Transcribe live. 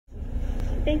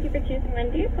Thank you for choosing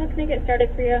Wendy's. How can I get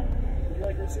started for you? Would you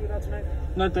like your seat out tonight?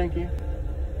 No, thank you.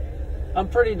 I'm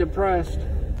pretty depressed.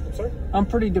 I'm sorry? I'm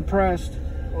pretty depressed.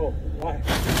 Oh, why?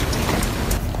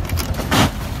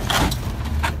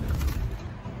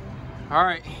 All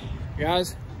right,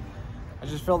 guys. I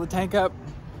just filled the tank up.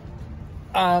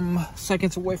 I'm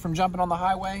seconds away from jumping on the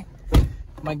highway.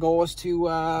 My goal is to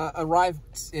arrive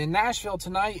in Nashville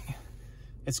tonight.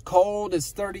 It's cold.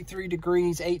 It's 33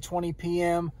 degrees, 8:20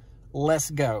 p.m.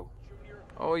 Let's go.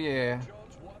 Oh, yeah.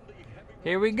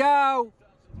 Here we go.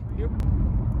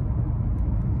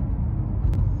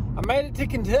 I made it to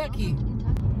Kentucky.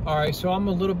 All right, so I'm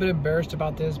a little bit embarrassed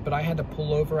about this, but I had to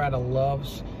pull over at a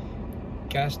Love's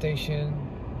gas station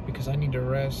because I need to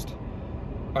rest.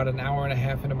 About an hour and a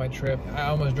half into my trip, I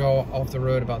almost drove off the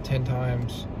road about 10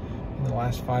 times in the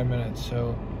last 5 minutes.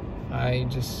 So I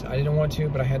didn't want to,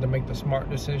 but I had to make the smart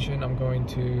decision. I'm going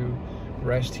to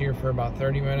rest here for about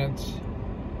 30 minutes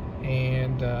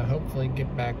and hopefully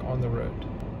get back on the road.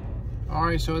 All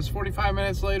right, so it's 45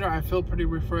 minutes later. I feel pretty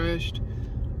refreshed.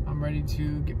 I'm ready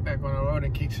to get back on the road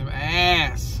and kick some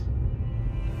ass.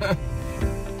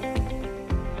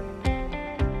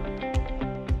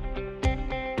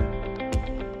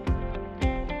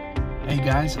 Hey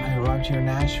guys, I arrived here in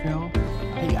Nashville.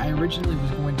 Hey, I originally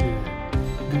was going to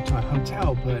go to a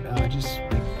hotel, but just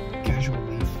like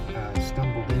casually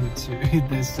stumbled into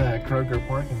this Kroger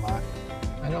parking lot.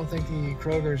 I don't think the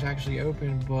Kroger is actually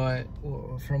open, but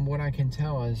from what I can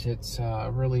tell is it's a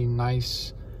really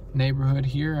nice neighborhood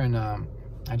here, and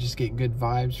I just get good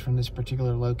vibes from this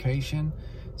particular location.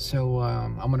 So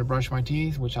I'm gonna brush my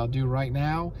teeth, which I'll do right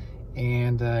now,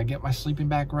 and get my sleeping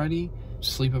bag ready.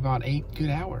 Sleep about 8 good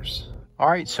hours. All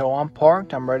right, so I'm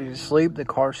parked. I'm ready to sleep. The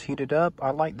car's heated up.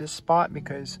 I like this spot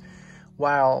because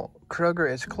while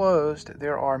Kroger is closed,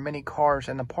 there are many cars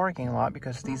in the parking lot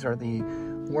because these are the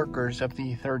workers of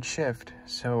the third shift.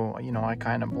 So, you know, I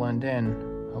kind of blend in,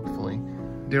 hopefully.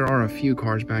 There are a few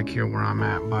cars back here where I'm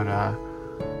at, but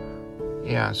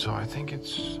yeah, so I think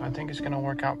it's gonna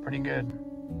work out pretty good.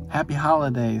 Happy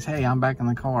holidays. Hey, I'm back in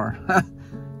the car.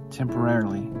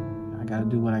 Temporarily. I gotta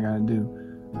do what I gotta do.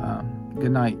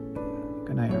 Good night.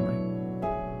 Good night, everybody.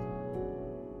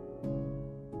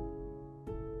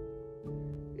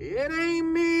 It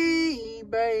ain't me,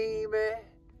 baby.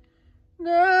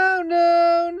 No,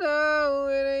 no, no,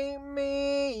 it ain't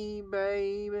me,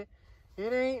 baby.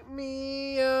 It ain't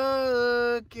me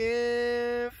you're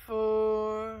looking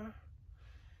for.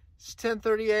 It's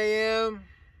 10:30 a.m.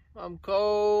 I'm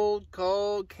cold,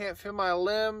 can't feel my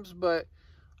limbs, but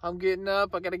I'm getting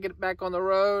up. I gotta get back on the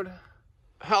road.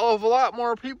 Hell of a lot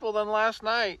more people than last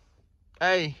night.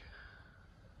 Hey,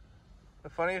 the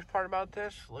funniest part about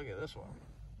this, look at this one.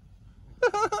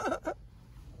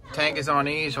 Tank is on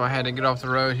E, so I had to get off the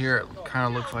road here. It kind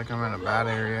of looks like I'm in a bad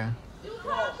area.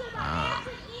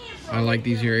 I like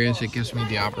these areas. It gives me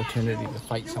the opportunity to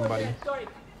fight somebody,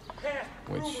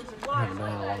 which I haven't done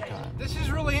in a long time. This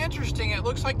is really interesting. It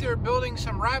looks like they're building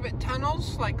some rabbit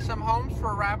tunnels, like some homes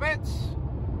for rabbits.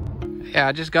 Yeah,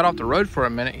 I just got off the road for a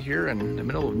minute here in the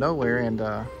middle of nowhere, and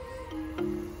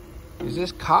is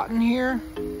this cotton here?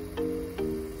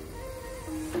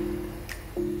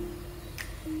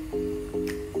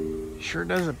 Sure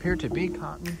does appear to be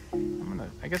cotton.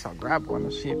 I guess I'll grab one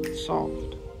to see if it's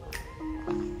soft.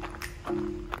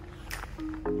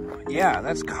 Yeah,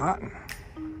 that's cotton.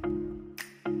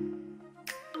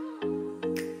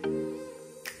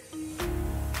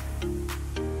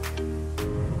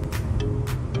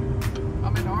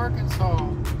 I'm in Arkansas.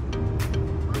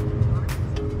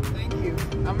 Thank you.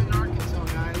 I'm in Arkansas,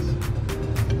 guys.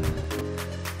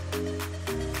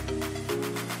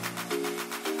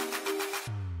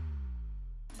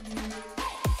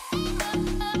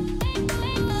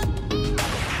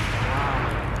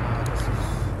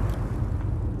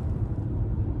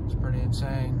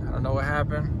 Insane. I don't know what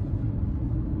happened.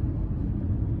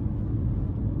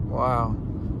 Wow.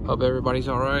 Hope everybody's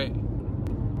all right.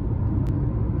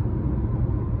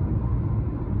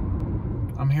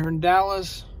 I'm here in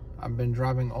Dallas. I've been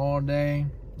driving all day.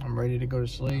 I'm ready to go to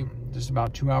sleep. Just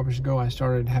about 2 hours ago, I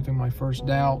started having my first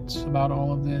doubts about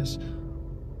all of this.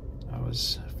 I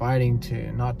was fighting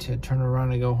not to turn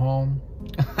around and go home.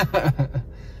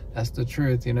 That's the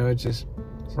truth, you know. It's just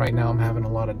right now I'm having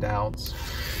a lot of doubts.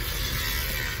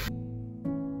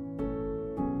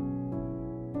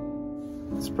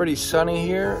 It's pretty sunny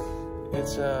here.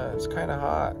 It's kind of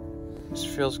hot. It just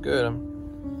feels good. I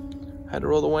had to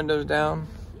roll the windows down.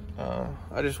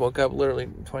 I just woke up literally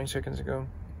 20 seconds ago.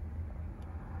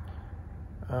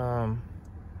 Yeah,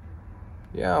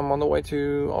 I'm on the way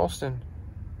to Austin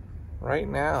right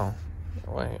now.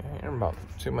 Wait, in about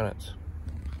 2 minutes.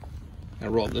 I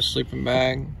roll up this sleeping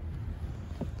bag,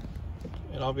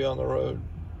 and I'll be on the road.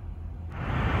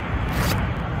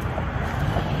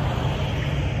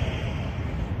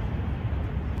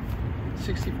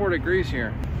 64 degrees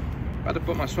here. About to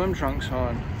put my swim trunks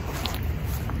on.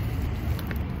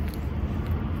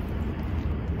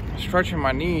 Stretching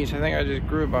my knees. I think I just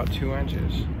grew about 2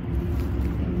 inches.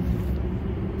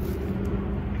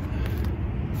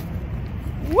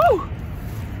 Woo!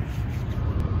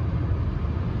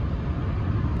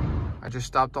 I just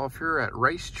stopped off here at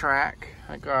Racetrack.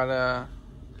 I got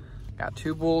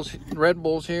two Red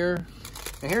Bulls here.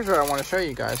 And here's what I want to show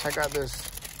you guys. I got this.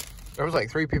 There was like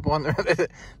 3 people in there.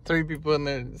 3 people in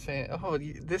there saying, "Oh,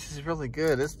 this is really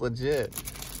good. It's legit."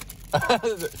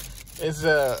 It's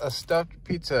a stuffed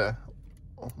pizza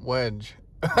wedge.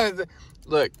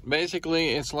 Look, basically,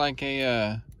 it's like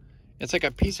a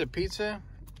piece of pizza,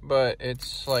 but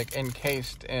it's like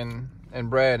encased in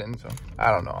bread, and so I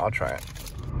don't know. I'll try it.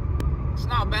 It's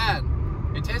not bad.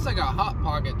 It tastes like a Hot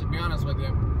Pocket, to be honest with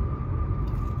you.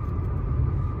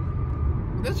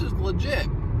 This is legit.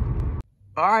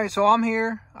 All right, so I'm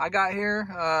here. I got here.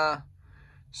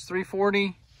 It's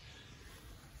 3:40.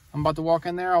 I'm about to walk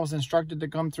in there. I was instructed to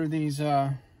come through these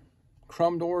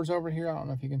chrome doors over here. I don't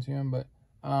know if you can see them, but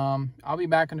I'll be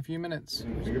back in a few minutes.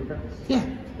 Yeah.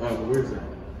 Where's that?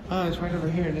 It's right over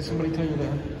here. Did somebody tell you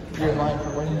to you're in line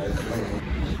for waiting?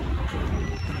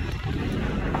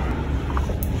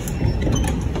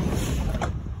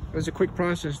 It was a quick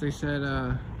process. They said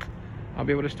I'll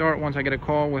be able to start once I get a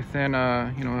call within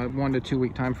a 1 to 2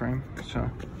 week time frame. So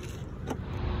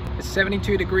it's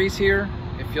 72 degrees here.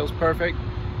 It feels perfect.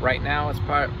 Right now it's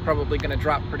probably going to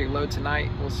drop pretty low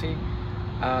tonight. We'll see.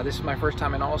 This is my first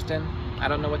time in Austin. I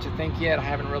don't know what to think yet. I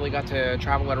haven't really got to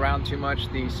travel it around too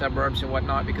much, the suburbs and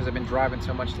whatnot, because I've been driving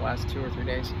so much the last 2 or 3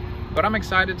 days. But I'm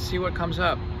excited to see what comes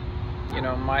up. You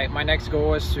know, my next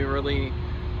goal is to really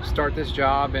start this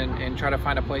job and try to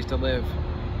find a place to live.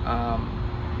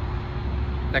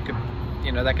 That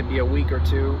could be a week or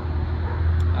 2.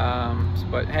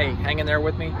 But hey, hang in there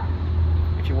with me.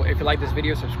 If you like this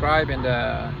video, subscribe, and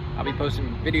I'll be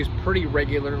posting videos pretty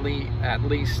regularly, at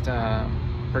least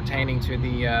pertaining to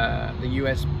the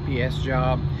USPS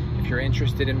job. If you're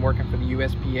interested in working for the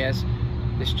USPS,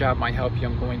 this job might help you.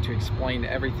 I'm going to explain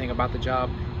everything about the job,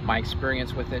 my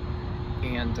experience with it,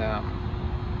 and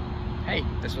hey,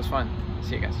 this was fun.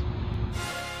 See you guys.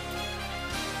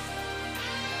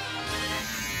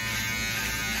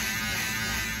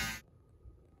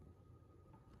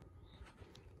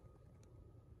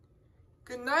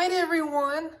 Good night,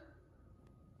 everyone.